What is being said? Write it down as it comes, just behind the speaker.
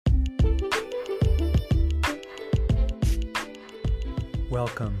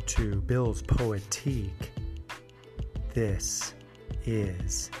Welcome to Bill's Poetique. This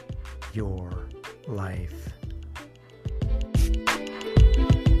is your life.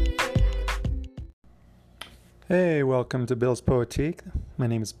 Hey, welcome to Bill's Poetique. My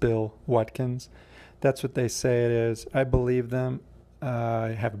name is Bill Watkins. That's what they say it is. I believe them.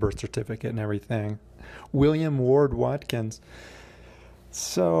 I have a birth certificate and everything. William Ward Watkins.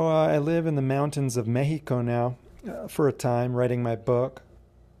 So I live in the mountains of Mexico now for a time, writing my book.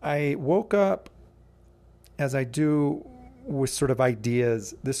 I woke up, as I do, with sort of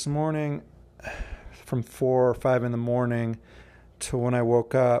ideas. This morning, from 4 or 5 in the morning to when I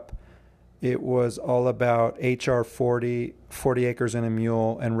woke up, it was all about H.R. 40 acres and a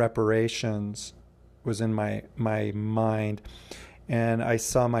mule, and reparations was in my mind. And I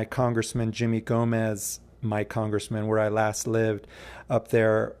saw my congressman, Jimmy Gomez, my congressman, where I last lived, up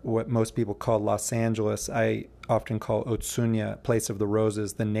there, what most people call Los Angeles. I often call Otsuña, Place of the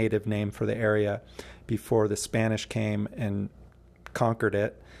Roses, the native name for the area before the Spanish came and conquered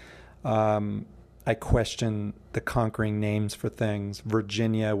it. I question the conquering names for things.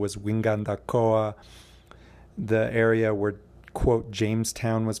 Virginia was Wingandacoa, the area where, quote,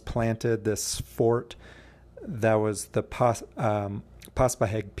 Jamestown was planted, this fort. That was the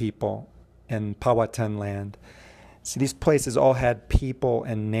Paspahegh people and Powhatan land. So these places all had people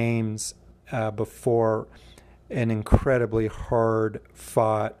and names before an incredibly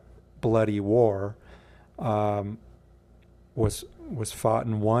hard-fought, bloody war was fought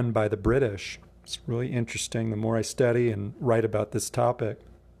and won by the British. It's really interesting the more I study and write about this topic.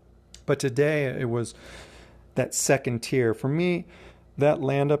 But today it was that second tier. For me, that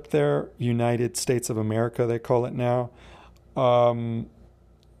land up there, United States of America, they call it now,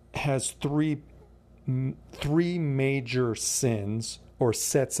 has three major sins or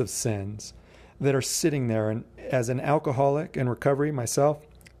sets of sins that are sitting there. And as an alcoholic in recovery myself,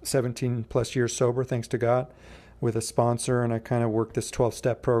 17 plus years sober, thanks to God, with a sponsor, and I kind of worked this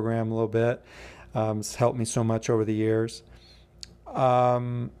 12-step program a little bit. It's helped me so much over the years.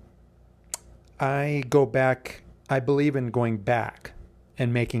 I go back, I believe in going back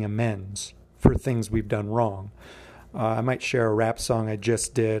and making amends for things we've done wrong. I might share a rap song I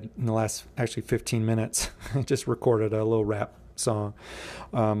just did in the last, actually 15 minutes. I just recorded a little rap song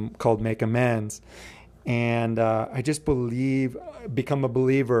called Make Amends. And I just become a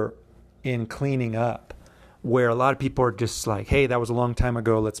believer in cleaning up, where a lot of people are just like, hey, that was a long time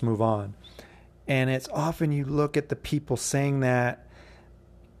ago, let's move on. And it's often you look at the people saying that,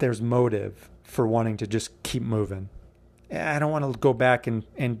 there's motive for wanting to just keep moving. I don't want to go back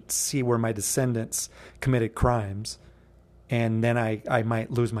and see where my descendants committed crimes. And then I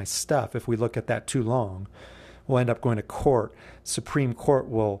might lose my stuff if we look at that too long. We'll end up going to court. Supreme Court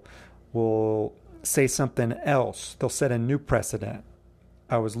will say something else. They'll set a new precedent.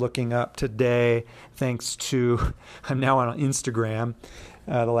 I was looking up today, thanks to, I'm now on Instagram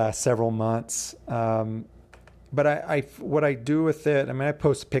the last several months. But what I do with it, I mean, I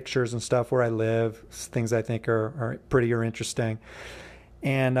post pictures and stuff where I live, things I think are pretty or interesting.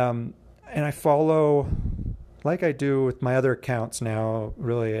 And I follow, like I do with my other accounts now,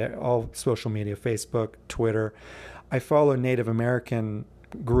 really all social media, Facebook, Twitter, I follow Native American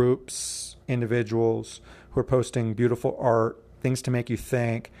groups, individuals who are posting beautiful art, things to make you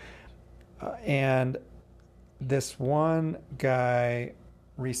think. And this one guy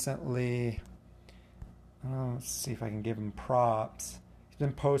recently, let's see if I can give him props. He's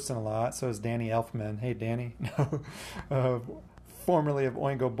been posting a lot. So is Danny Elfman. Hey, Danny. Formerly of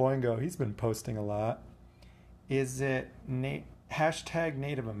Oingo Boingo. He's been posting a lot. Is it hashtag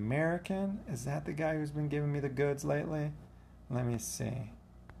Native American? Is that the guy who's been giving me the goods lately? Let me see.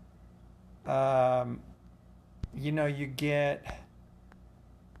 You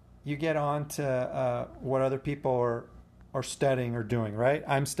get on to what other people are studying or doing, right?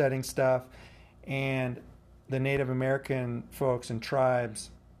 I'm studying stuff, and the Native American folks and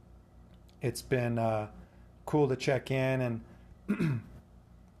tribes, it's been cool to check in, and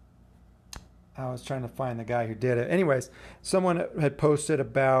I was trying to find the guy who did it. Anyways, someone had posted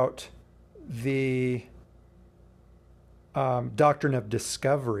about the doctrine of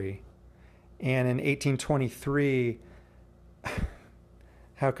discovery, and in 1823,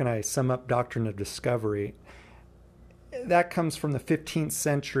 how can I sum up doctrine of discovery? That comes from the 15th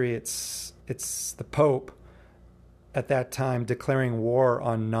century. It's the Pope at that time declaring war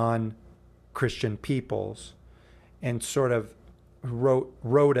on non-Christian peoples, and sort of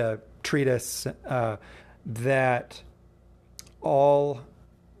wrote a treatise that all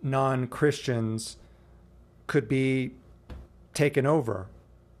non-Christians could be taken over,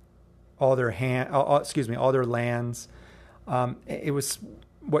 all their lands, It was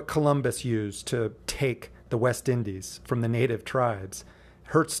what Columbus used to take the West Indies from the native tribes.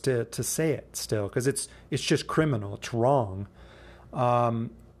 Hurts to say it still, because it's just criminal. It's wrong.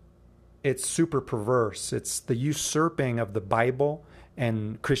 It's super perverse. It's the usurping of the Bible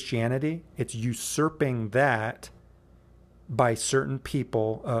and Christianity. It's usurping that by certain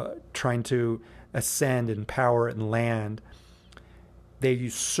people trying to ascend in power and land. They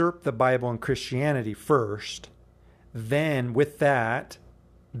usurp the Bible and Christianity first. Then with that,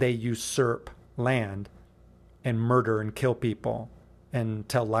 they usurp land and murder and kill people and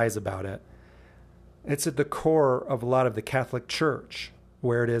tell lies about it. It's at the core of a lot of the Catholic Church,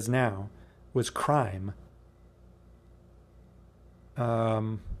 where it is now, was crime.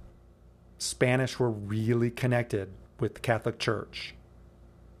 Spanish were really connected with the Catholic Church.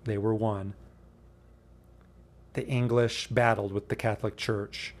 They were one. The English battled with the Catholic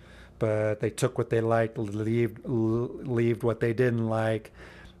Church, but they took what they liked, leaved what they didn't like,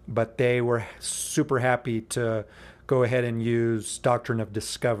 but they were super happy to go ahead and use doctrine of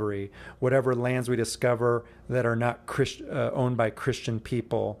discovery. Whatever lands we discover that are not owned by Christian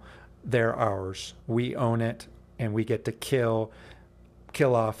people, they're ours. We own it, and we get to kill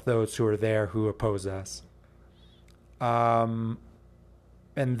off those who are there who oppose us.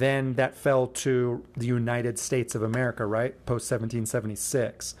 And then that fell to the United States of America, right? Post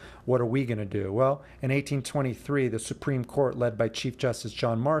 1776. What are we going to do? Well, in 1823, the Supreme Court, led by Chief Justice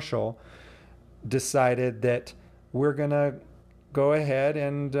John Marshall, decided that we're going to go ahead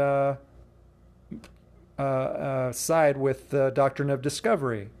and side with the doctrine of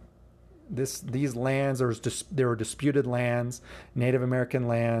discovery. These lands, there were disputed lands, Native American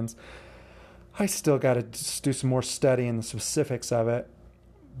lands. I still got to do some more study in the specifics of it.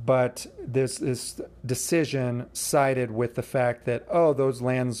 But this decision sided with the fact that, those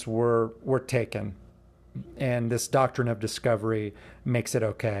lands were taken. And this doctrine of discovery makes it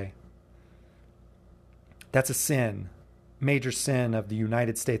okay. That's a sin, major sin of the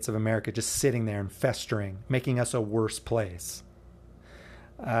United States of America, just sitting there and festering, making us a worse place.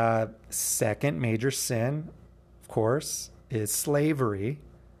 Second major sin, of course, is slavery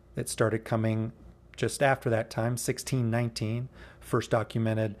that started coming just after that time, 1619. First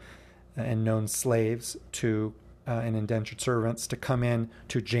documented and known slaves and indentured servants to come in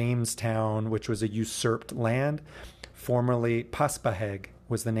to Jamestown, which was a usurped land. Formerly Paspahegh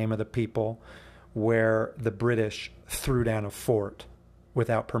was the name of the people, where the British threw down a fort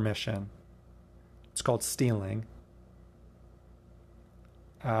without permission. It's called stealing.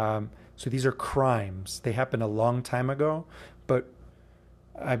 So these are crimes. They happened a long time ago, but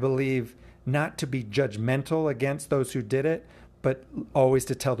I believe not to be judgmental against those who did it, but always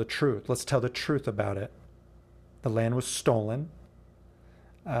to tell the truth. Let's tell the truth about it. The land was stolen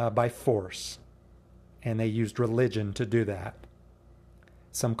by force, and they used religion to do that.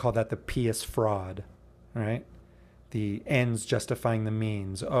 Some call that the pious fraud, right? The ends justifying the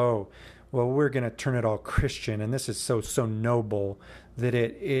means. Oh, well, we're going to turn it all Christian, and this is so noble that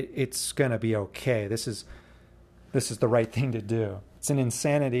it's going to be okay. This is the right thing to do. It's an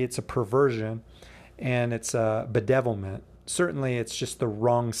insanity. It's a perversion, and it's a bedevilment. Certainly, it's just the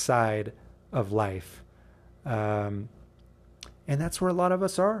wrong side of life. And that's where a lot of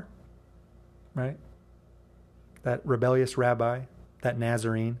us are, right? That rebellious rabbi, that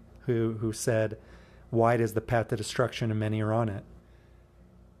Nazarene who said, wide is the path to destruction and many are on it.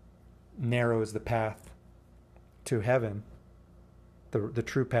 Narrow is the path to heaven, the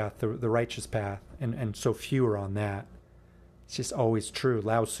true path, the righteous path, and so few are on that. It's just always true.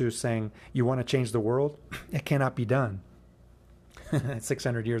 Lao Tzu saying, you want to change the world? It cannot be done.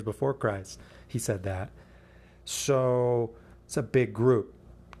 600 years before Christ, he said that. So it's a big group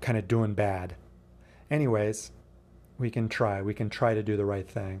kind of doing bad. Anyways, we can try to do the right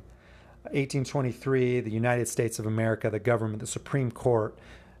thing. 1823, the United States of America, the government, the Supreme Court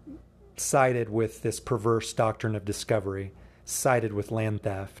sided with this perverse doctrine of discovery, sided with land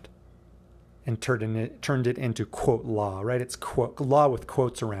theft, and turned it into, quote, law, right? It's quote, law with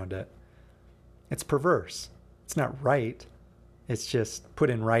quotes around it. It's perverse. It's not right. It's just put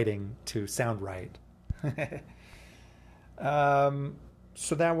in writing to sound right.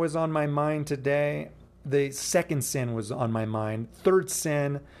 So that was on my mind today. The second sin was on my mind. Third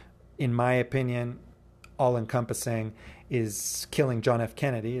sin, in my opinion, all-encompassing, is killing John F.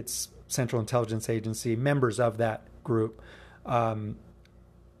 Kennedy. It's Central Intelligence Agency, members of that group,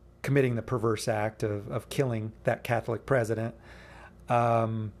 committing the perverse act of killing that Catholic president.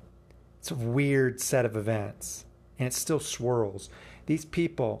 It's a weird set of events, and it still swirls. These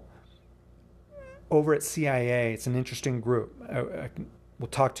people over at CIA, it's an interesting group. We'll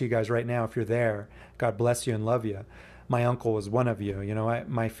talk to you guys right now if you're there. God bless you and love you. my uncle was one of you. You know,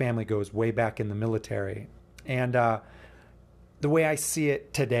 my family goes way back in the military. And the way I see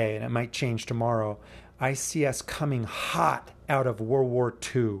it today, and it might change tomorrow, I see us coming hot out of World War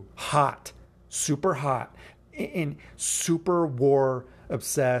II. Hot. Super hot. In super war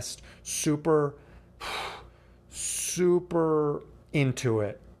obsessed, super into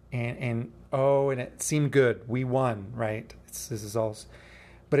it. And it seemed good. We won, right? This is all,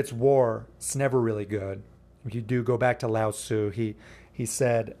 but it's war. It's never really good. If you do go back to Lao Tzu, he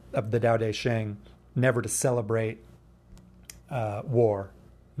said of the Tao Te Ching, never to celebrate war,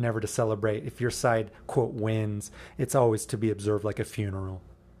 never to celebrate. If your side, quote, wins, it's always to be observed like a funeral.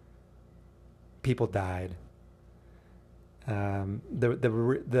 People died.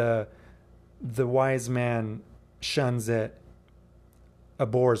 The wise man shuns it,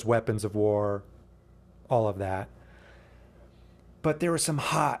 abhors weapons of war, all of that. But there were some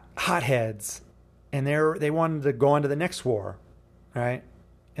hotheads, and they wanted to go on to the next war, right?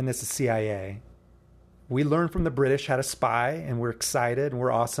 And this is CIA. We learned from the British how to spy, and we're excited, and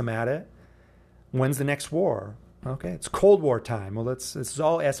we're awesome at it. When's the next war? Okay, it's Cold War time. Well, this is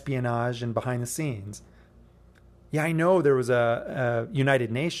all espionage and behind the scenes. Yeah, I know there was a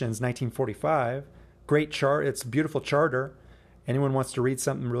United Nations, 1945. Great chart. It's a beautiful charter. Anyone wants to read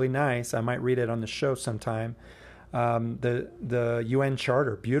something really nice, I might read it on the show sometime. The UN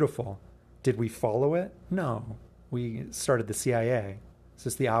charter, beautiful. Did we follow it? No. We started the CIA. It's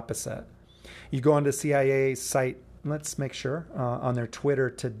just the opposite. You go onto the CIA site, let's make sure, on their Twitter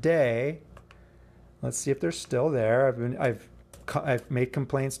today. Let's see if they're still there. I've made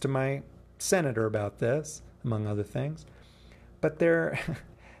complaints to my senator about this, among other things. But their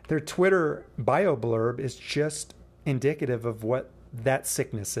Twitter bio blurb is just indicative of what that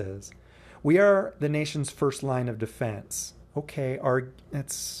sickness is. We are the nation's first line of defense. Okay,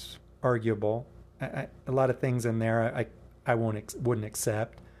 it's arguable. A lot of things in there I wouldn't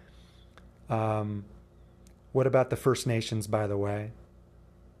accept. What about the First Nations, by the way?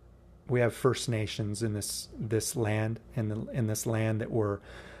 We have First Nations in this land, in this land that were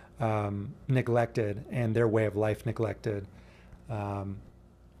neglected, and their way of life neglected.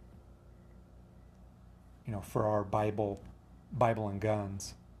 For our Bible and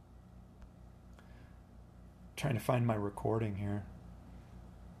guns. Trying to find my recording here.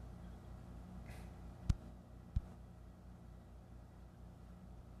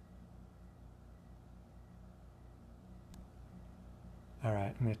 All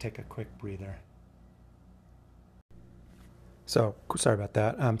right, I'm going to take a quick breather. So, sorry about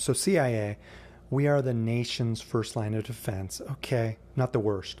that. So CIA, we are the nation's first line of defense. Okay, not the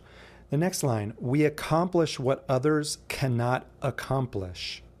worst. The next line, we accomplish what others cannot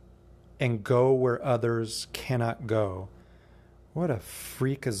accomplish and go where others cannot go. What a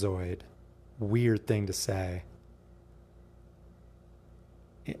freakazoid, weird thing to say.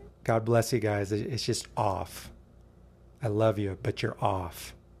 God bless you guys. It's just off. I love you, but you're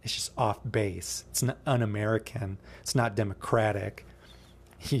off. It's just off base. It's not un-American. It's not democratic.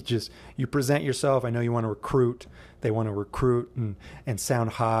 You present yourself. I know you want to recruit. They want to recruit and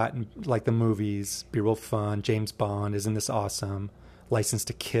sound hot and like the movies, be real fun. James Bond, isn't this awesome? License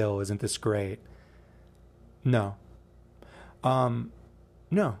to Kill, isn't this great? No.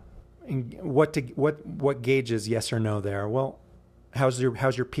 No. And what gauges yes or no there? Well, how's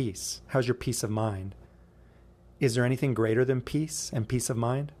your peace? How's your peace of mind? Is there anything greater than peace and peace of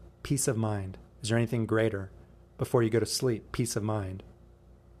mind? Peace of mind. Is there anything greater before you go to sleep? Peace of mind.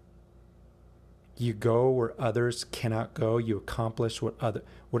 You go where others cannot go. You accomplish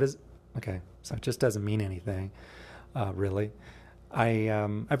okay, so it just doesn't mean anything, really.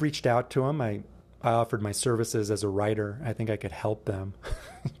 I've reached out to them. I offered my services as a writer. I think I could help them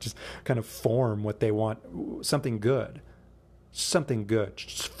just kind of form what they want, something good.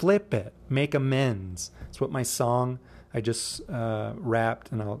 Just flip it. Make amends. It's what my song I just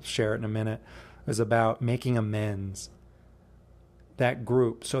rapped, and I'll share it in a minute, is about making amends. That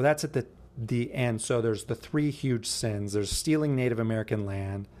group. So that's at the end. So there's the three huge sins. There's stealing Native American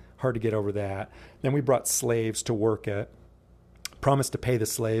land. Hard to get over that. Then we brought slaves to work it. Promised to pay the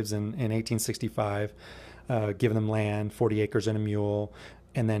slaves in 1865, give them land, 40 acres and a mule,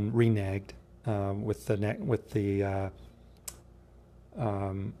 and then reneged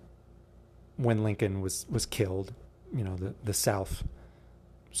when Lincoln was killed. The South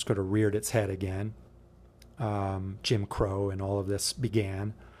sort of reared its head again. Jim Crow and all of this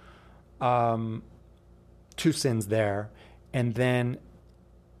began. Two sins there. And then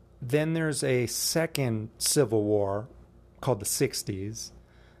there's a second civil war called the 60s,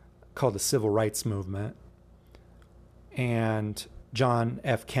 called the Civil Rights Movement. And John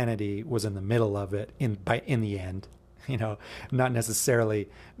F. Kennedy was in the middle of it in the end. not necessarily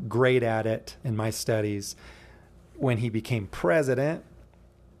great at it in my studies. When he became president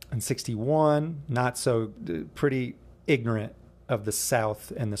in 61, not so, pretty ignorant of the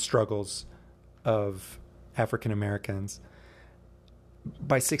South and the struggles of African Americans.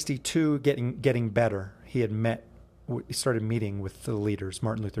 By 62, getting better. He started meeting with the leaders,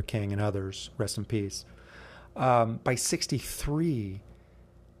 Martin Luther King and others, rest in peace. By 63,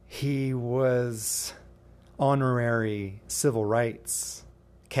 he was honorary civil rights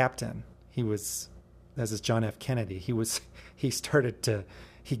captain. He was, as is John F. Kennedy, he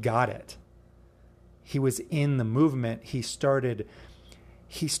got it. He was in the movement. He started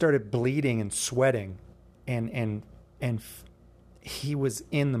bleeding and sweating, and he was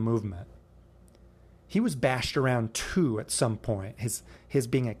in the movement. He was bashed around too at some point. His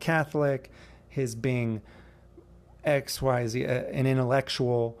being a Catholic, his being XYZ, an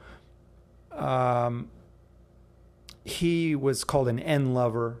intellectual. He was called an N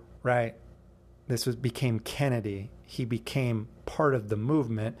lover, right? Became Kennedy. He became part of the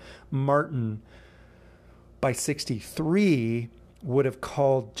movement. Martin, by 63, would have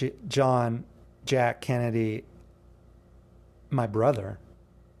called Jack Kennedy my brother.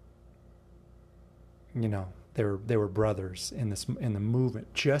 They were brothers in the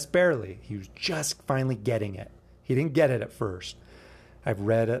movement, just barely. He was just finally getting it. He didn't get it at first. I've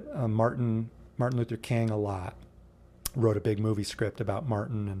read it, Martin Luther King a lot. Wrote a big movie script about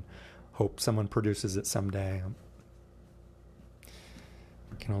Martin and hope someone produces it someday.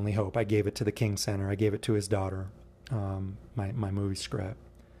 I can only hope. I gave it to the King Center. I gave it to his daughter, my movie script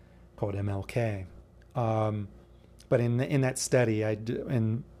called MLK. But in that study,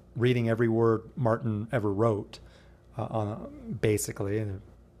 in reading every word Martin ever wrote, basically,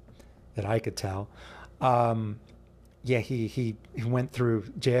 that I could tell, he went through.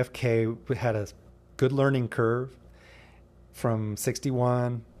 JFK had a good learning curve from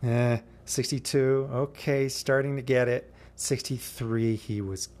 61, 62, okay, starting to get it. 63, he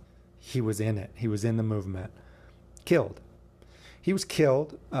was in it. He was in the movement. Killed. He was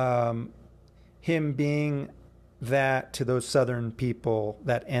killed. Him being that to those Southern people,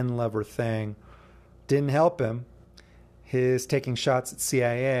 that N lover thing, didn't help him. His taking shots at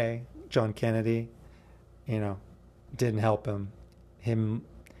CIA, John Kennedy, didn't help him. Him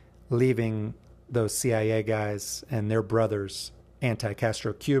leaving those CIA guys and their brothers,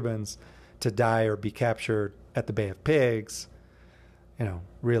 anti-Castro Cubans, to die or be captured at the Bay of Pigs,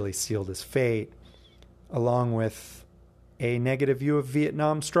 really sealed his fate, along with a negative view of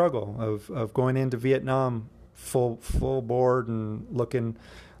Vietnam struggle, of going into Vietnam full board and looking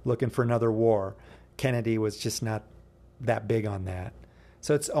for another war. Kennedy was just not that big on that.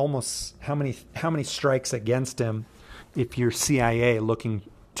 So it's almost how many strikes against him if you're CIA looking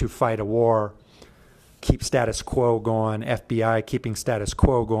to fight a war, keep status quo going, FBI keeping status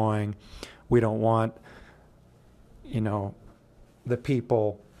quo going. We don't want, the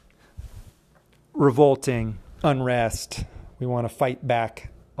people revolting, unrest. We want to fight back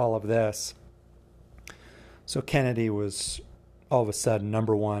all of this. So Kennedy was all of a sudden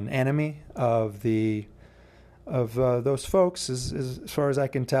number one enemy of those folks, as far as I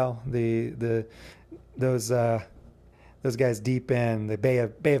can tell. Those guys deep in the Bay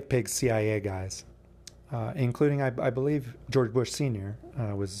of Pigs CIA guys, including I believe George Bush Sr.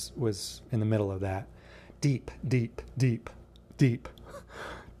 was in the middle of that. Deep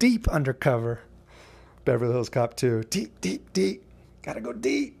undercover. Beverly Hills Cop 2. Deep. Gotta go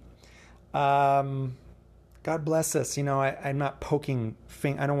deep. God bless us. I'm not poking.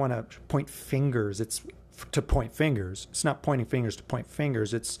 I don't want to point fingers. It's to point fingers. It's not pointing fingers to point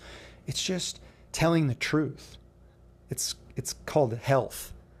fingers. It's just telling the truth. It's called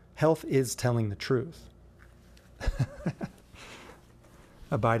health. Health is telling the truth.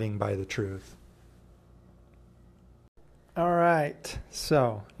 Abiding by the truth. All right.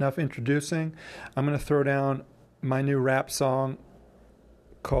 So, enough introducing. I'm going to throw down my new rap song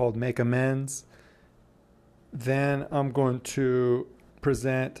called Make Amends. Then I'm going to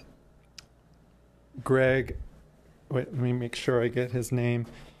present Greg. Wait, let me make sure I get his name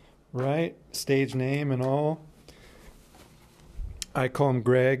right. Stage name and all. I call him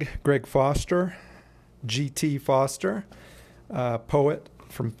Greg Foster, GT Foster, poet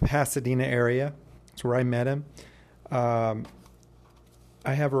from Pasadena area. That's where I met him. I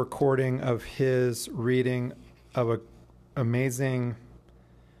have a recording of his reading of an amazing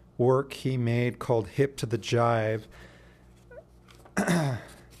work he made called Hip to the Jive.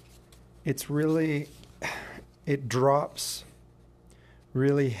 It drops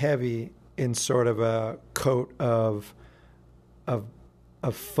really heavy in sort of a coat of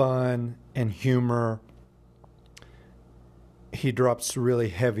fun and humor he drops really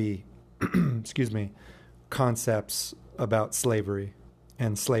heavy, excuse me, concepts about slavery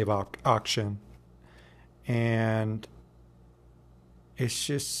and slave auction. And it's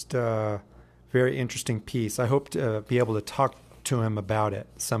just a very interesting piece. I hope to be able to talk to him about it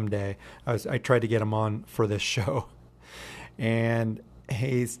someday. I tried to get him on for this show. And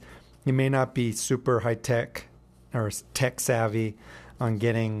he may not be super high tech or tech savvy on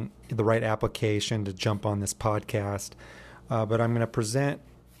getting the right application to jump on this podcast. But I'm going to present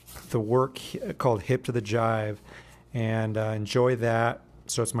the work called Hip to the Jive, and enjoy that.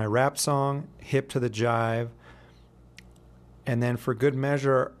 So it's my rap song, Hip to the Jive. And then for good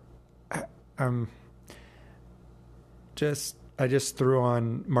measure, I just threw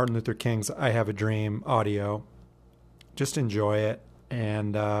on Martin Luther King's I Have a Dream audio. Just enjoy it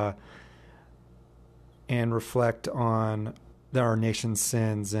and reflect on our nation's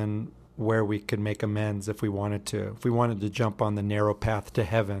sins and where we could make amends if we wanted to. If we wanted to jump on the narrow path to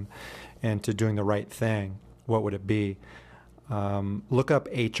heaven and to doing the right thing, what would it be? Look up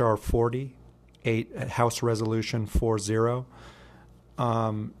HR 40, House Resolution 40.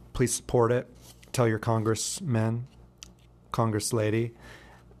 Please support it. Tell your congressmen, congress-lady,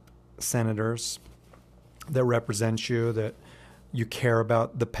 senators that represent you that you care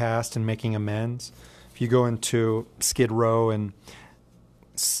about the past and making amends. If you go into Skid Row and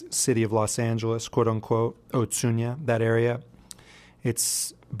city of Los Angeles, quote unquote, Otsunya, that area,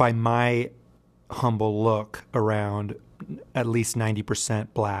 it's, by my humble look around, at least 90%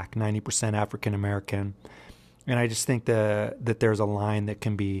 black, 90% African American. And I just think that there's a line that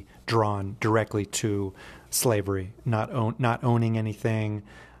can be drawn directly to slavery, not owning anything.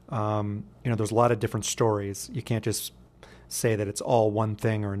 There's a lot of different stories. You can't just say that it's all one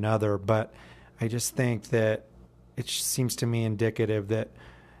thing or another, but I just think that it seems to me indicative that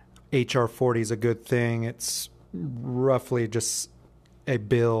HR 40 is a good thing. It's roughly just a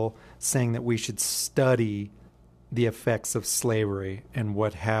bill saying that we should study the effects of slavery and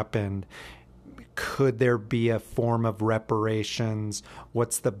what happened. Could there be a form of reparations?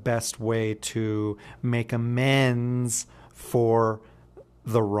 What's the best way to make amends for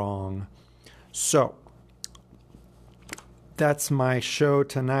the wrong? So that's my show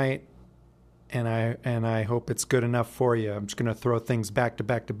tonight, and I hope it's good enough for you. I'm just going to throw things back to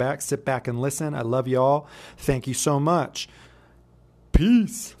back to back. Sit back and listen. I love you all. Thank you so much.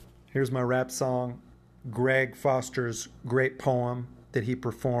 Peace. Here's my rap song, Greg Foster's great poem that he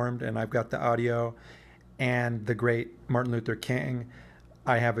performed, and I've got the audio, and the great Martin Luther King,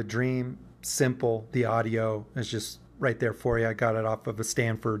 I Have a Dream. Simple. The audio is just right there for you. I got it off of a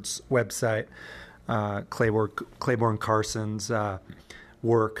Stanford's website, Claiborne Carson's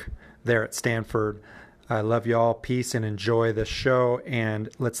work there at Stanford. I love you all. Peace, and enjoy the show, and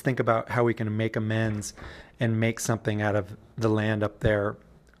let's think about how we can make amends and make something out of the land up there,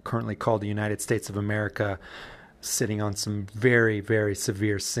 currently called the United States of America, sitting on some very, very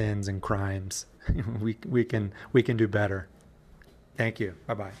severe sins and crimes. we can do better. Thank you.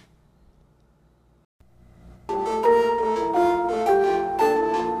 Bye-bye.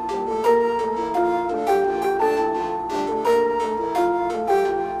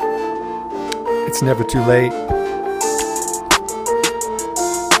 It's never too late.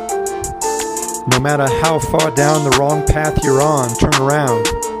 No matter how far down the wrong path you're on, turn around.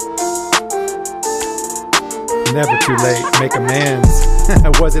 Never too late, make amends.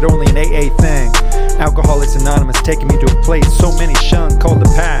 Was it only an AA thing? Alcoholics Anonymous taking me to a place so many shun called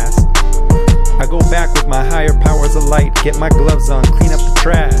the past. I go back with my higher powers of light, get my gloves on, clean up the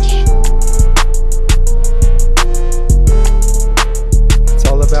trash. It's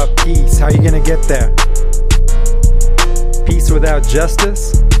all about peace. How you gonna get there? Peace without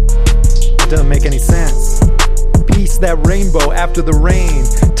justice? It doesn't make any sense. Peace, that rainbow after the rain.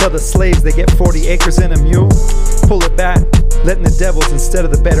 Tell the slaves they get 40 acres and a mule. Pull it back, letting the devils instead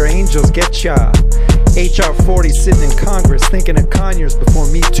of the better angels get ya. HR 40 sitting in Congress thinking of Conyers before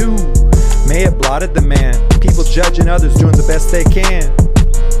Me Too. May have blotted the man. People judging others doing the best they can.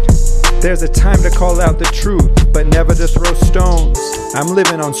 There's a time to call out the truth, but never to throw stones. I'm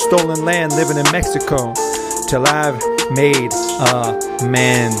living on stolen land, living in Mexico, till I've made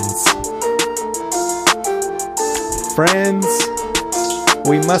amends. Friends,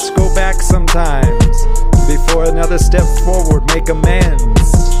 we must go back sometimes before another step forward, make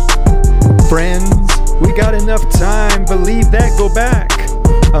amends. Friends, we got enough time, believe that, go back.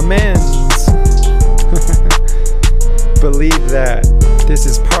 Amends. Believe that. This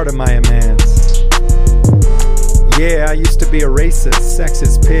is part of my amends. Yeah, I used to be a racist,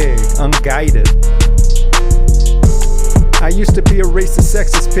 sexist pig, unguided. I used to be a racist,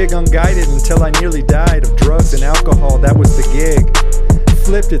 sexist pig, unguided until I nearly died of drugs and alcohol. That was the gig.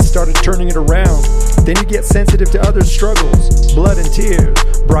 Flipped it, started turning it around. Then you get sensitive to others' struggles. Blood and tears,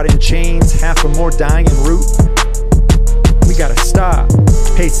 brought in chains, half or more dying en route. We gotta stop,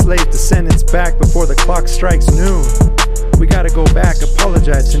 pay slave descendants back before the clock strikes noon. We gotta go back,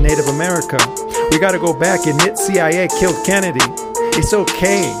 apologize to Native America. We gotta go back, admit CIA killed Kennedy. It's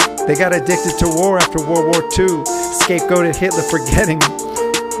okay, they got addicted to war after World War II. Scapegoated Hitler, forgetting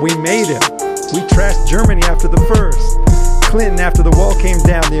we made him. We trashed Germany after the first. Clinton after the wall came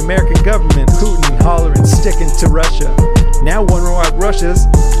down. The American government hooting and hollering, sticking to Russia. Now wonder why Russia's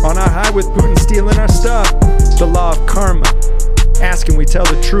on our high with Putin stealing our stuff. The law of karma, asking we tell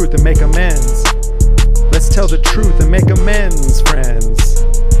the truth and make amends. Let's tell the truth and make amends, friends.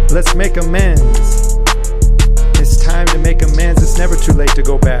 Let's make amends. It's time to make amends. It's never too late to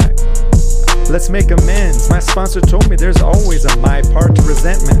go back. Let's make amends. My sponsor told me there's always a my part to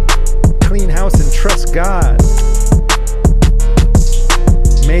resentment. Clean house and trust God.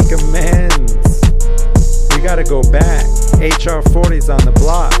 Make amends. We gotta go back. HR 40's on the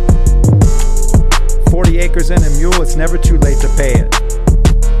block. 40 acres and a mule, it's never too late to pay it.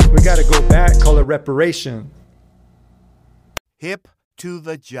 We gotta go back, call it reparation. Hip to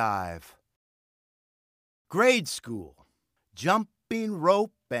the jive. Grade school. Jumping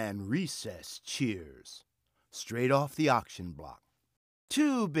rope and recess cheers. Straight off the auction block.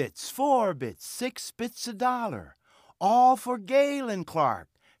 2 bits, 4 bits, 6 bits a dollar. All for Galen Clark.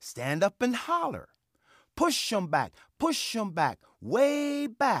 Stand up and holler. Push 'em back, way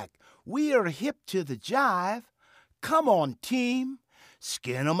back. We are hip to the jive. Come on, team,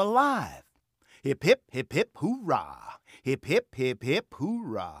 skin 'em alive. Hip, hip, hip, hip, hoorah. Hip, hip, hip, hip,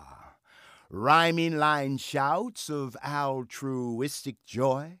 hoorah. Rhyming line shouts of altruistic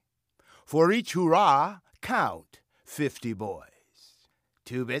joy. For each hurrah, count 50 boys.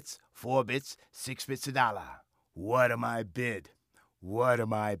 2 bits, 4 bits, 6 bits a dollar. What am I bid? What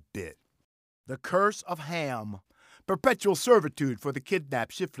am I bid? The curse of Ham. Perpetual servitude for the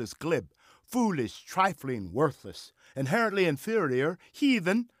kidnapped, shiftless, glib, foolish, trifling, worthless, inherently inferior,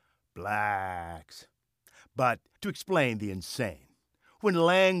 heathen, blacks. But to explain the insane, when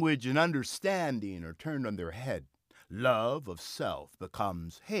language and understanding are turned on their head, love of self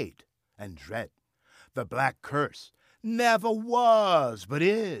becomes hate and dread. The black curse never was, but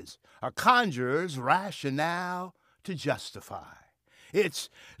is, a conjurer's rationale to justify. It's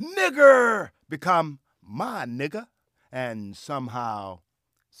nigger become my nigger and somehow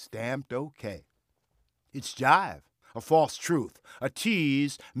stamped okay. It's jive, a false truth, a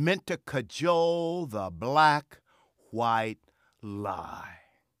tease meant to cajole the black-white lie.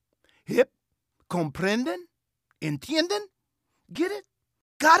 Hip, comprenden? Entienden? Get it?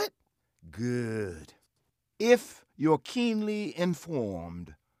 Got it? Good. If you're keenly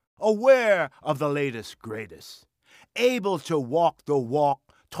informed, aware of the latest greatest, able to walk the walk,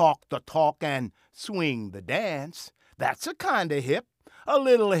 talk the talk, and swing the dance, that's a kind of hip, a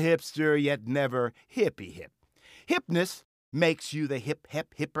little hipster, yet never hippie hip. Hipness makes you the hip,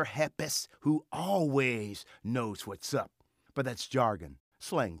 hipper, hippest who always knows what's up. But that's jargon,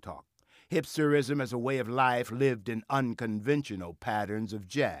 slang talk. Hipsterism as a way of life lived in unconventional patterns of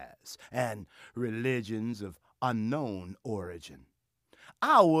jazz and religions of unknown origin.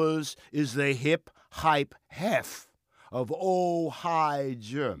 Ours is the hip, hype, hef of old High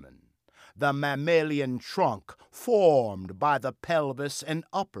German, the mammalian trunk formed by the pelvis and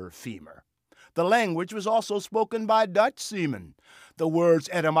upper femur. The language was also spoken by Dutch seamen. The word's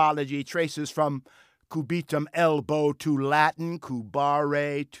etymology traces from cubitum elbow to Latin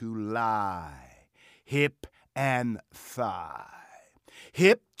cubare to lie, hip and thigh.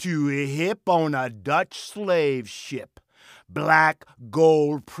 Hip to hip on a Dutch slave ship. Black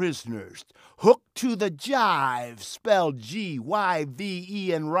gold prisoners, hooked to the jive, spelled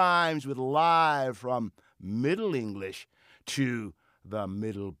G-Y-V-E, and rhymes with live from Middle English to the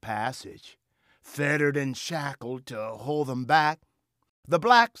Middle Passage. Fettered and shackled to hold them back, the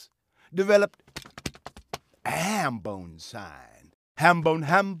blacks developed a ham bone sign. Ham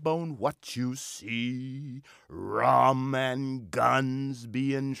bone, what you see? Rum and guns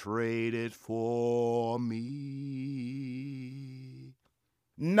being traded for me.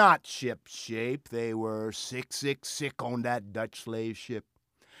 Not ship shape, they were sick on that Dutch slave ship.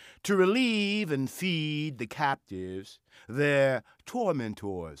 To relieve and feed the captives, their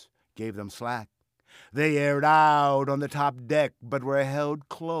tormentors gave them slack. They aired out on the top deck, but were held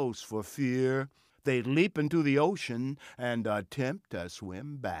close for fear they'd leap into the ocean and attempt to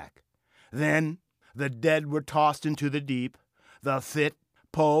swim back. Then the dead were tossed into the deep, the fit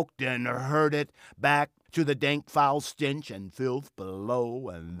poked and herded back to the dank foul stench and filth below,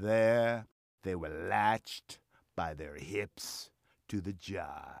 and there they were latched by their hips to the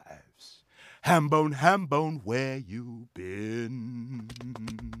jives. Hambone, where you been?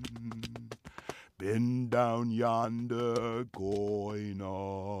 Been down yonder going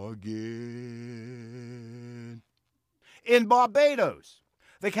again. In Barbados,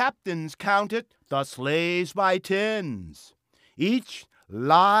 the captains counted the slaves by tens, each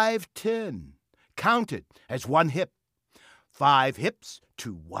live 10, counted as one hip. 5 hips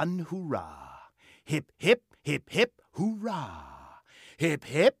to one hurrah. Hip, hip, hip, hip, hurrah. Hip,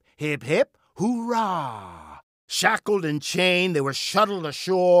 hip, hip, hip, hurrah. Shackled and chained, they were shuttled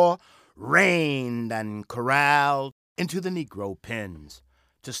ashore, reined and corralled into the Negro pens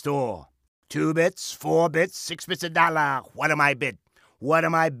to store. 2 bits, 4 bits, 6 bits $1. What am I bid? What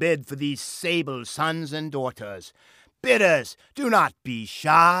am I bid for these sable sons and daughters? Bidders, do not be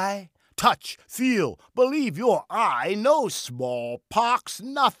shy. Touch, feel, believe your eye. No smallpox,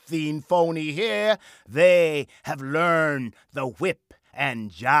 nothing phony here. They have learned the whip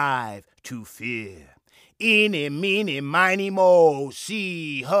and jive to fear. Eeny, meeny, miny, mo,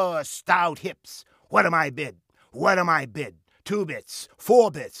 see her stout hips. What am I bid? What am I bid? 2 bits,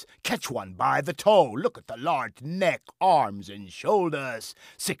 4 bits, catch one by the toe. Look at the large neck, arms, and shoulders.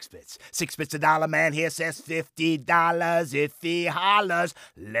 6 bits, $1. Man here says $50. If he hollers,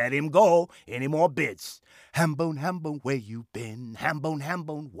 let him go. Any more bids? Hambone, where you been?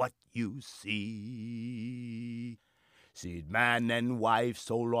 Hambone, what you see? Seed man and wife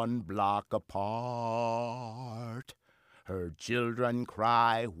sold on block apart. Her children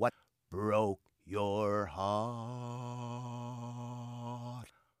cry, what broke your heart?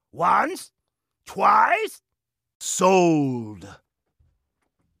 Once, twice, sold.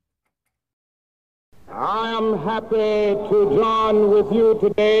 I am happy to join with you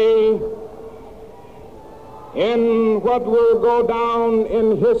today in what will go down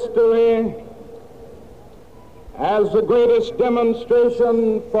in history as the greatest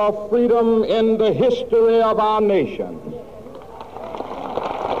demonstration for freedom in the history of our nation.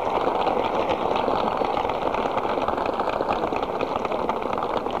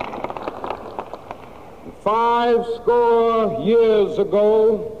 Five score years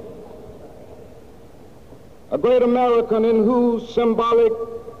ago, a great American in whose symbolic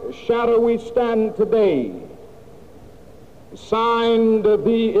shadow we stand today signed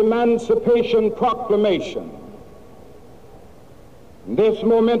the Emancipation Proclamation. This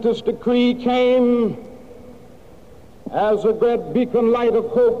momentous decree came as a great beacon light of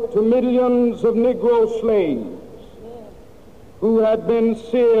hope to millions of Negro slaves who had been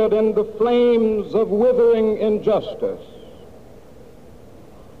seared in the flames of withering injustice.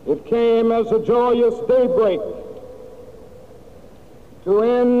 It came as a joyous daybreak to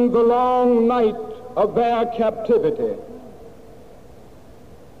end the long night of their captivity.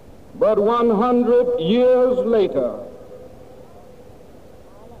 But 100 years later,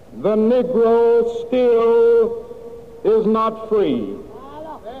 the Negro still is not free.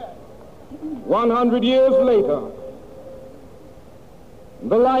 100 years later,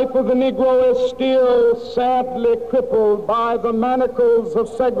 the life of the Negro is still sadly crippled by the manacles of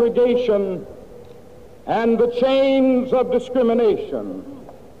segregation and the chains of discrimination.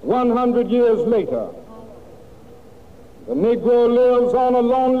 100 years later, the Negro lives on a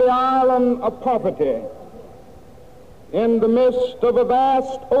lonely island of poverty in the midst of a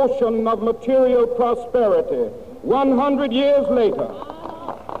vast ocean of material prosperity. 100 years later,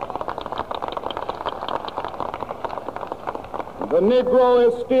 the Negro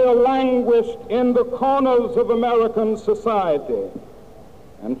is still languished in the corners of American society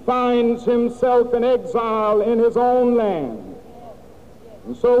and finds himself in exile in his own land.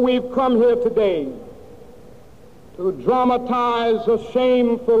 And so we've come here today to dramatize a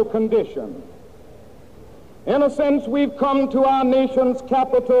shameful condition. In a sense, we've come to our nation's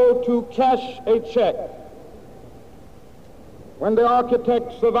capital to cash a check. When the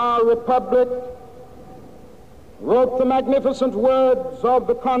architects of our republic wrote the magnificent words of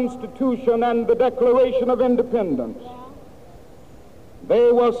the Constitution and the Declaration of Independence,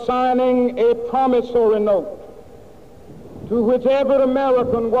 they were signing a promissory note to which every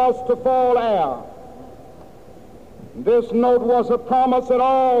American was to fall heir. This note was a promise that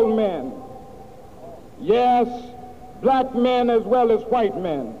all men, yes, black men as well as white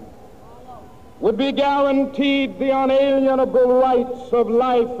men, would be guaranteed the unalienable rights of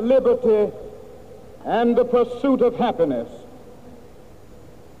life, liberty, and the pursuit of happiness.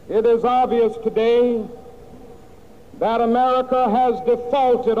 It is obvious today that America has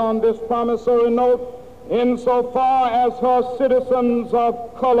defaulted on this promissory note insofar as her citizens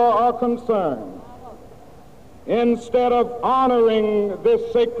of color are concerned. instead of honoring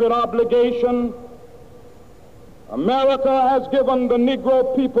this sacred obligation, America has given the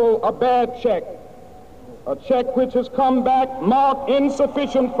Negro people a bad check, a check which has come back marked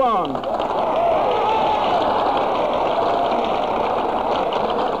insufficient funds.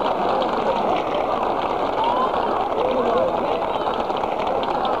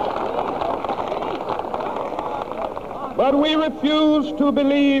 But we refuse to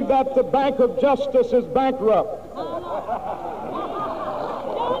believe that the Bank of Justice is bankrupt.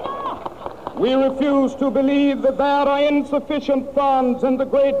 We refuse to believe that there are insufficient funds in the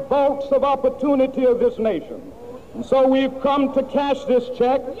great vaults of opportunity of this nation. And so we've come to cash this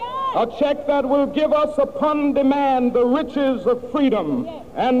check, a check that will give us upon demand the riches of freedom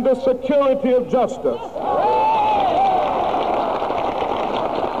and the security of justice.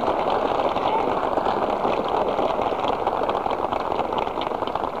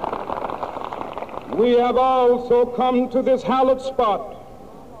 We have also come to this hallowed spot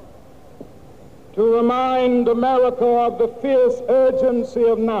to remind America of the fierce urgency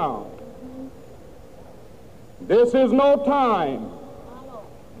of now. This is no time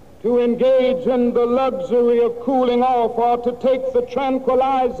to engage in the luxury of cooling off or to take the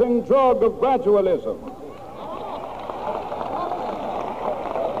tranquilizing drug of gradualism.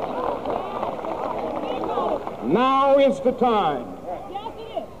 Now is the time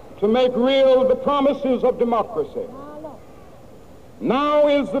to make real the promises of democracy. Now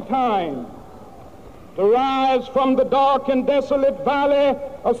is the time to rise from the dark and desolate valley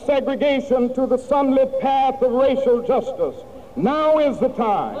of segregation to the sunlit path of racial justice. Now is the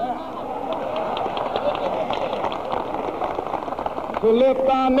time to lift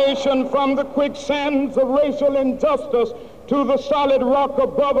our nation from the quicksands of racial injustice to the solid rock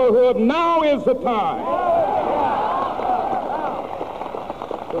of brotherhood. Now is the time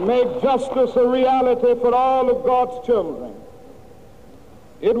to make justice a reality for all of God's children.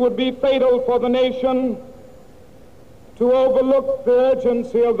 It would be fatal for the nation to overlook the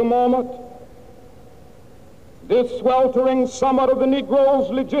urgency of the moment. This sweltering summit of the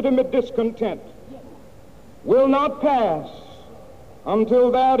Negro's legitimate discontent will not pass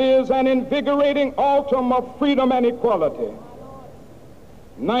until there is an invigorating autumn of freedom and equality.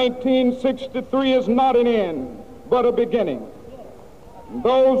 1963 is not an end, but a beginning.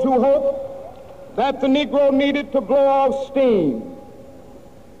 Those who hope that the Negro needed to blow off steam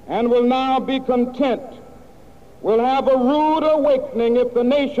and will now be content will have a rude awakening if the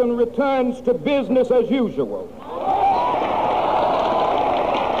nation returns to business as usual.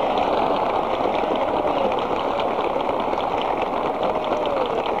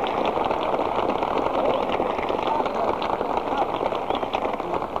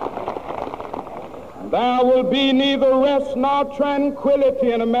 There will be neither rest nor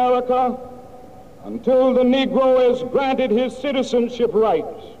tranquility in America until the Negro is granted his citizenship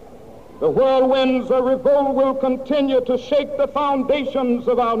rights. The whirlwinds of revolt will continue to shake the foundations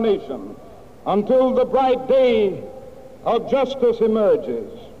of our nation until the bright day of justice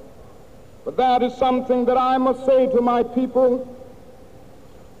emerges. But that is something that I must say to my people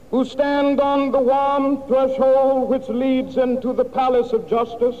who stand on the warm threshold which leads into the palace of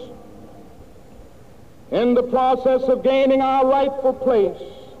justice. In the process of gaining our rightful place,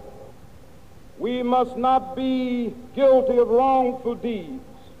 we must not be guilty of wrongful deeds.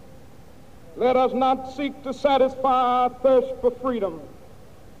 Let us not seek to satisfy our thirst for freedom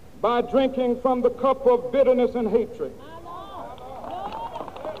by drinking from the cup of bitterness and hatred.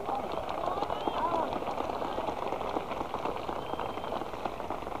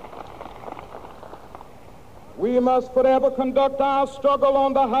 We must forever conduct our struggle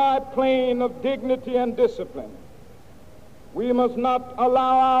on the high plane of dignity and discipline. We must not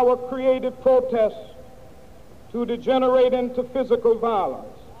allow our creative protests to degenerate into physical violence.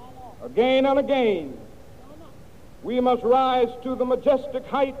 Again and again, we must rise to the majestic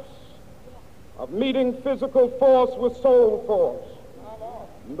heights of meeting physical force with soul force.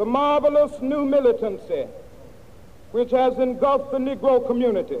 The marvelous new militancy which has engulfed the Negro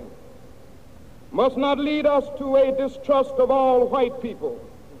community must not lead us to a distrust of all white people.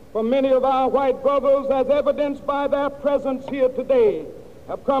 For many of our white brothers, as evidenced by their presence here today,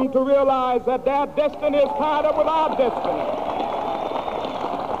 have come to realize that their destiny is tied up with our destiny.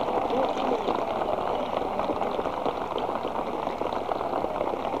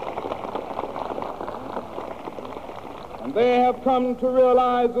 And they have come to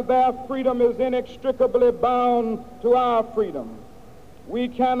realize that their freedom is inextricably bound to our freedom. We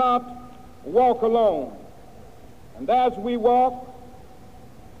cannot walk alone. And as we walk,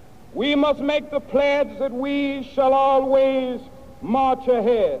 we must make the pledge that we shall always march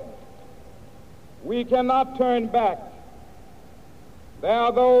ahead. We cannot turn back. There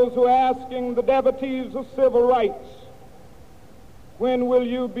are those who are asking the devotees of civil rights, when will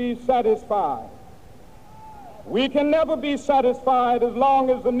you be satisfied? We can never be satisfied as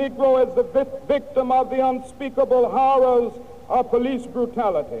long as the Negro is the victim of the unspeakable horrors of police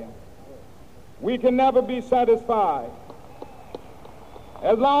brutality. We can never be satisfied.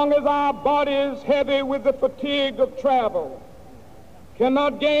 As long as our bodies, heavy with the fatigue of travel,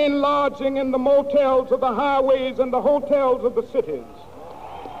 cannot gain lodging in the motels of the highways and the hotels of the cities.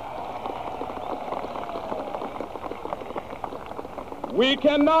 We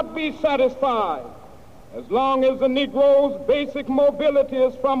cannot be satisfied as long as the Negro's basic mobility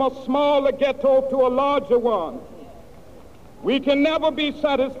is from a smaller ghetto to a larger one. We can never be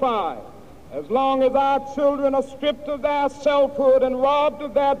satisfied as long as our children are stripped of their selfhood and robbed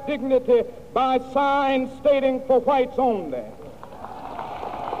of their dignity by signs stating for whites only.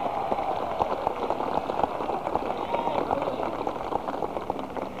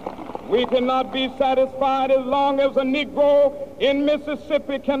 We cannot be satisfied as long as a Negro in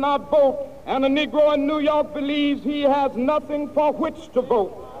Mississippi cannot vote and a Negro in New York believes he has nothing for which to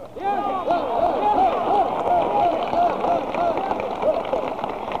vote.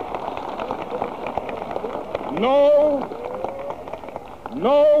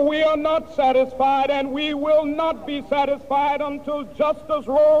 No, we are not satisfied, and we will not be satisfied until justice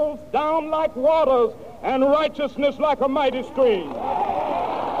rolls down like waters and righteousness like a mighty stream.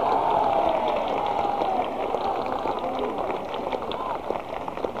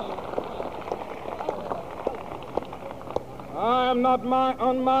 I am not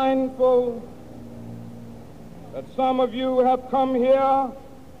unmindful that some of you have come here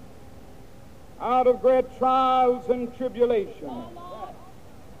out of great trials and tribulation.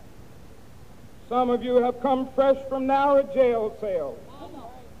 Some of you have come fresh from narrow jail cells.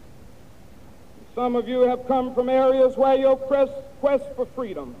 Some of you have come from areas where your quest for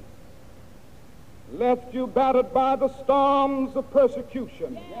freedom left you battered by the storms of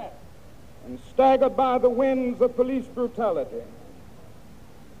persecution and staggered by the winds of police brutality.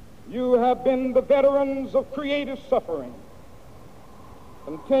 You have been the veterans of creative suffering.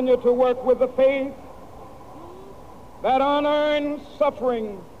 Continue to work with the faith that unearned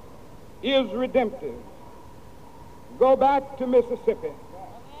suffering is redemptive. Go back to Mississippi.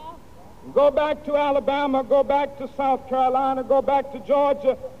 Go back to Alabama. Go back to South Carolina. Go back to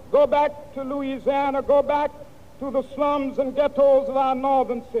Georgia. Go back to Louisiana. Go back to the slums and ghettos of our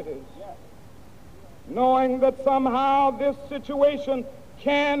northern cities, knowing that somehow this situation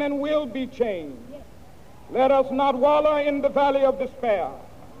can and will be changed. Let us not wallow in the valley of despair.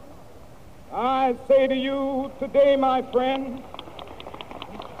 I say to you today, my friend,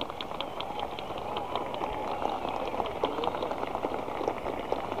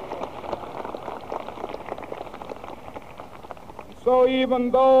 so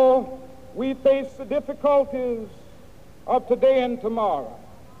even though we face the difficulties of today and tomorrow,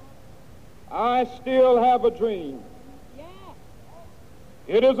 I still have a dream.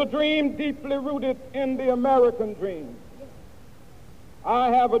 It is a dream deeply rooted in the American dream. I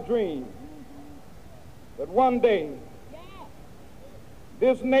have a dream that one day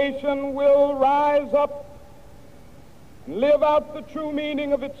this nation will rise up and live out the true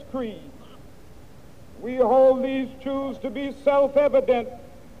meaning of its creed. We hold these truths to be self-evident,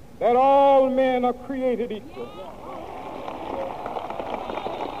 that all men are created equal.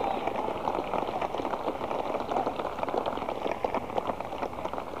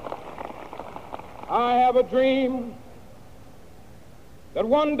 I have a dream that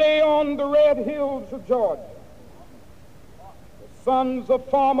one day on the red hills of Georgia, the sons of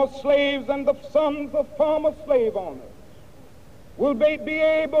former slaves and the sons of former slave owners will be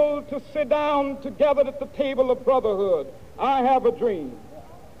able to sit down together at the table of brotherhood. I have a dream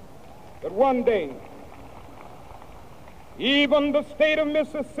that one day even the state of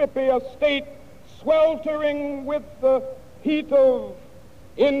Mississippi, a state sweltering with the heat of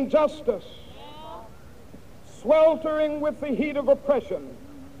injustice, sweltering with the heat of oppression,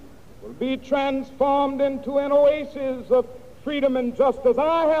 will be transformed into an oasis of freedom and justice.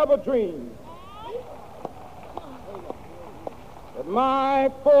 I have a dream that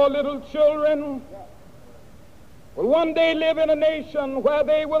my 4 little children will one day live in a nation where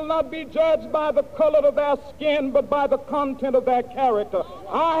they will not be judged by the color of their skin, but by the content of their character.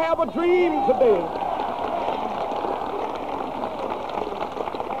 I have a dream today.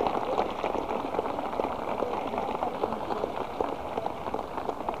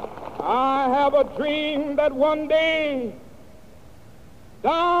 I have a dream that one day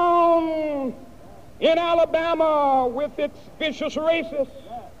down in Alabama with its vicious racists,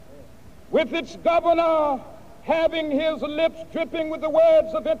 with its governor having his lips dripping with the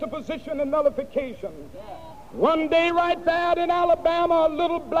words of interposition and nullification. One day right there in Alabama,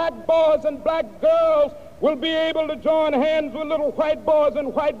 little black boys and black girls will be able to join hands with little white boys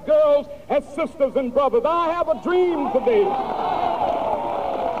and white girls as sisters and brothers. I have a dream today.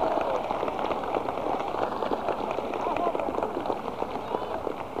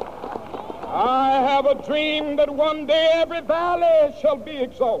 I have a dream that one day every valley shall be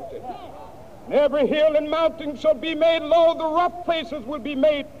exalted. Every hill and mountain shall be made low, the rough places will be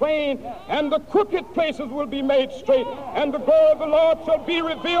made plain, and the crooked places will be made straight, and the glory of the Lord shall be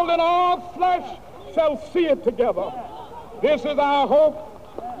revealed, and all flesh shall see it together. This is our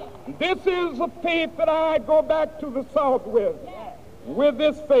hope. This is the faith that I go back to the South with. With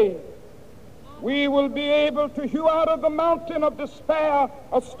this faith, we will be able to hew out of the mountain of despair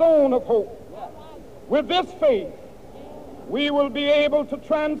a stone of hope. With this faith, we will be able to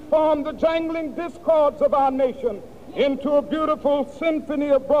transform the jangling discords of our nation into a beautiful symphony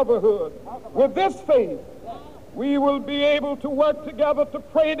of brotherhood. With this faith, we will be able to work together, to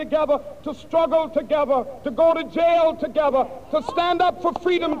pray together, to struggle together, to go to jail together, to stand up for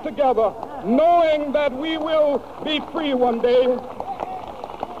freedom together, knowing that we will be free one day.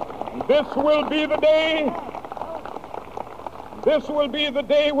 This will be the day. This will be the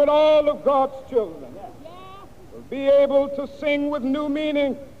day when all of God's children will be able to sing with new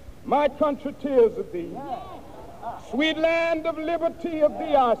meaning, "My country, tears of thee. Sweet land of liberty, of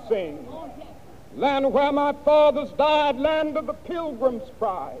thee I sing. Land where my fathers died, land of the pilgrim's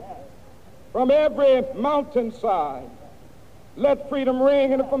pride. From every mountainside, let freedom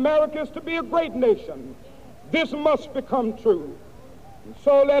ring. And if America is to be a great nation, this must become true. And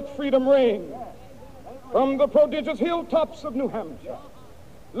so let freedom ring. From the prodigious hilltops of New Hampshire,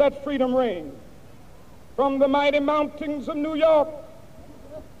 let freedom ring. From the mighty mountains of New York,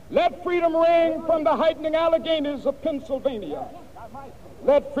 let freedom ring. From the heightening Alleghanies of Pennsylvania,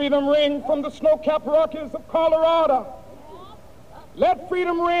 let freedom ring. From the snow-capped Rockies of Colorado, let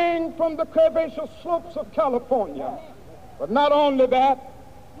freedom ring. From the curvaceous slopes of California. But not only that,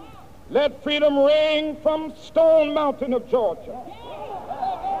 let freedom ring from Stone Mountain of Georgia.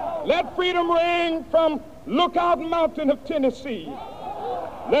 Let freedom ring from Lookout Mountain of Tennessee.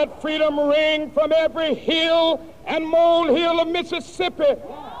 Let freedom ring from every hill and molehill of Mississippi,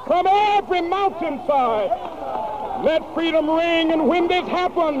 from every mountainside. Let freedom ring. And when this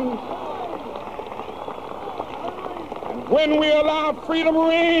happens, and when we allow freedom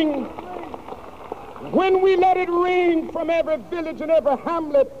ring, when we let it ring from every village and every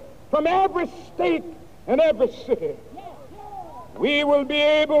hamlet, from every state and every city, we will be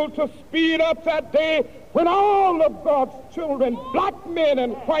able to speed up that day when all of God's children, black men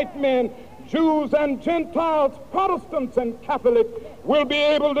and white men, Jews and Gentiles, Protestants and Catholics, will be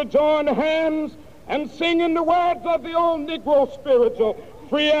able to join hands and sing in the words of the old Negro spiritual,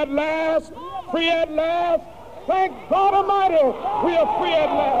 "Free at last, free at last. Thank God Almighty, we are free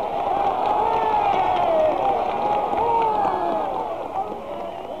at last."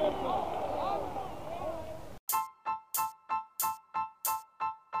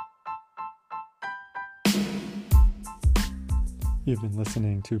 You've been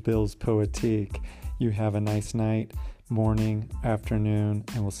listening to Bill's Poetique. You have a nice night, morning, afternoon,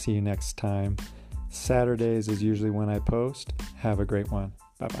 and we'll see you next time. Saturdays is usually when I post. Have a great one.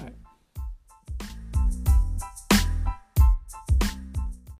 Bye-bye.